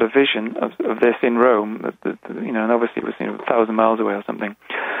had a vision of this in Rome, and obviously it was 1,000 miles away or something.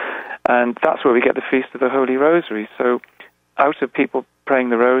 And that's where we get the Feast of the Holy Rosary. So out of people praying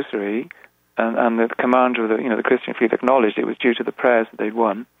the Rosary, and the commander of the Christian fleet acknowledged it was due to the prayers that they'd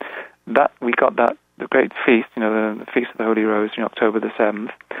won, that we got the great feast, the Feast of the Holy Rosary, October the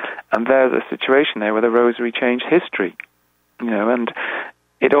 7th, and there's a situation there where the Rosary changed history, and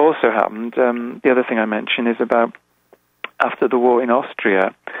it also happened, the other thing I mentioned is about after the war in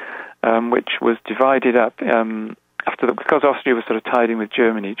Austria, which was divided up, because Austria was sort of tied in with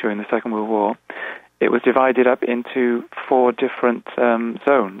Germany during the Second World War, it was divided up into 4 different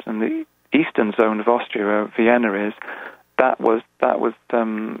zones, and the eastern zone of Austria, where Vienna is, that was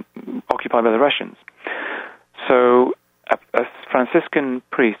occupied by the Russians. So a Franciscan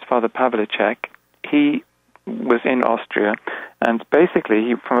priest, Father Pavlicek, he was in Austria, and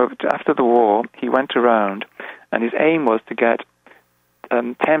basically, after the war, he went around, and his aim was to get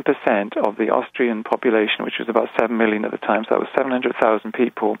 10% of the Austrian population, which was about 7 million at the time, so that was 700,000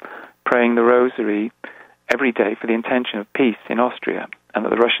 people, praying the rosary every day for the intention of peace in Austria, and that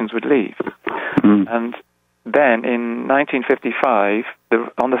the Russians would leave. Mm. And then, in 1955,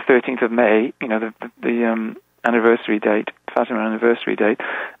 on the 13th of May, the anniversary date, Fatima anniversary date,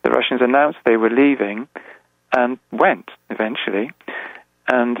 the Russians announced they were leaving and went eventually.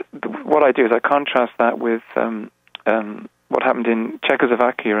 And what I do is I contrast that with what happened in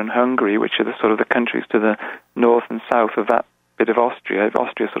Czechoslovakia and Hungary, which are the sort of the countries to the north and south of that bit of Austria.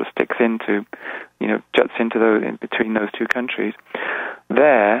 Austria sort of sticks into, juts into in between those two countries.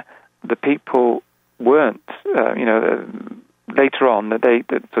 There, the people weren't, later on,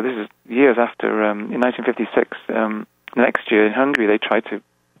 so this is years after, in 1956, next year in Hungary, they tried to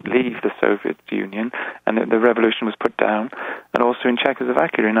leave the Soviet Union, and the revolution was put down, and also in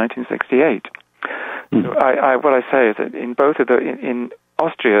Czechoslovakia in 1968. Mm. So what I say is that in both of in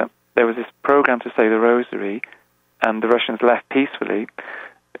Austria, there was this program to say the rosary, and the Russians left peacefully.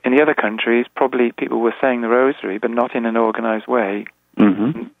 In the other countries, probably people were saying the rosary, but not in an organized way.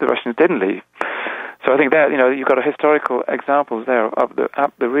 Mm-hmm. The Russians didn't leave. So I think that you've got a historical examples there of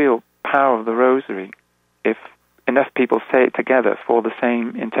the real power of the rosary, if enough people say it together for the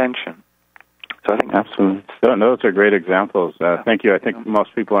same intention. So I think absolutely. Those are great examples. Thank you. I think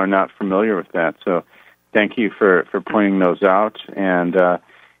most people are not familiar with that. So thank you for pointing those out. And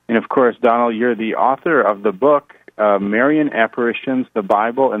of course, Donald, you're the author of the book Marian Apparitions: The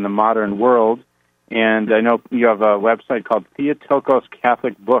Bible in the Modern World. And I know you have a website called Theotokos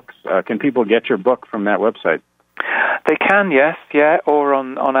Catholic Books. Can people get your book from that website? They can, yes, or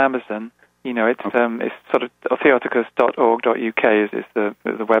on Amazon. It's sort of theotokos.org.uk is the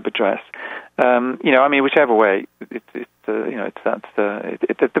web address. Whichever way.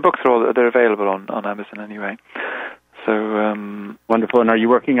 The books they're available on Amazon anyway. So wonderful. And are you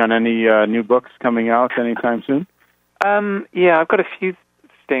working on any new books coming out anytime soon? I've got a few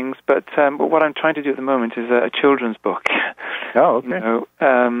things, but what I'm trying to do at the moment is a children's book. Oh, okay.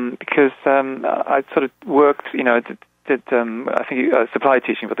 Because I sort of worked, did I think supply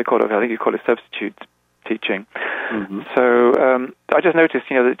teaching, but they call it. I think you call it substitute teaching. Mm-hmm. So I just noticed,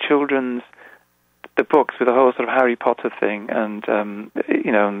 that the books with the whole sort of Harry Potter thing, and and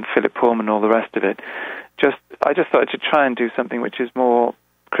Philip Pullman and all the rest of it. I just thought I should try and do something which is more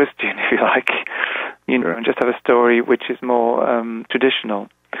Christian, if you like, sure. And just have a story which is more traditional.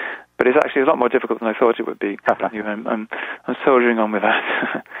 But it's actually a lot more difficult than I thought it would be. I'm soldiering on with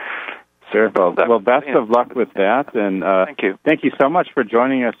that. Sure. Well, best of luck with that. And thank you. Thank you so much for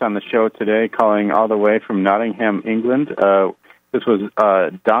joining us on the show today, calling all the way from Nottingham, England. This was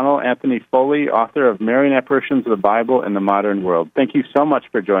Donald Anthony Foley, author of Marian Apparitions of the Bible in the Modern World. Thank you so much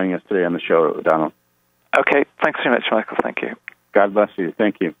for joining us today on the show, Donald. Okay. Thanks very much, Michael. Thank you. God bless you.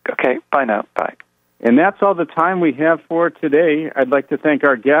 Thank you. Okay. Bye now. Bye. And that's all the time we have for today. I'd like to thank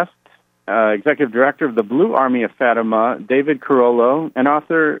our guest, Executive Director of the Blue Army of Fatima, David Carollo, and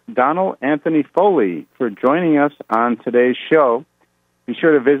author Donald Anthony Foley for joining us on today's show. Be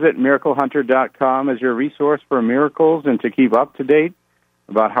sure to visit miraclehunter.com as your resource for miracles and to keep up to date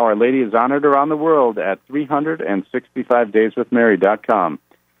about how Our Lady is honored around the world at 365dayswithmary.com.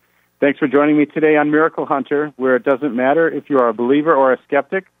 Thanks for joining me today on Miracle Hunter, where it doesn't matter if you are a believer or a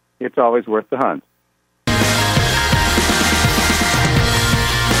skeptic, it's always worth the hunt.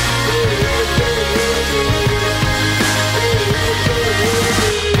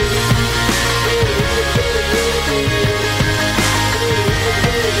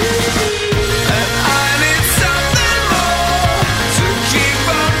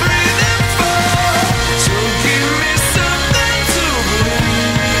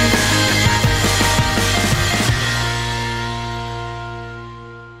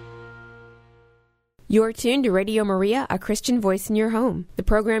 You're tuned to Radio Maria, a Christian voice in your home. The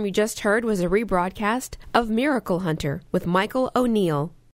program you just heard was a rebroadcast of Miracle Hunter with Michael O'Neill.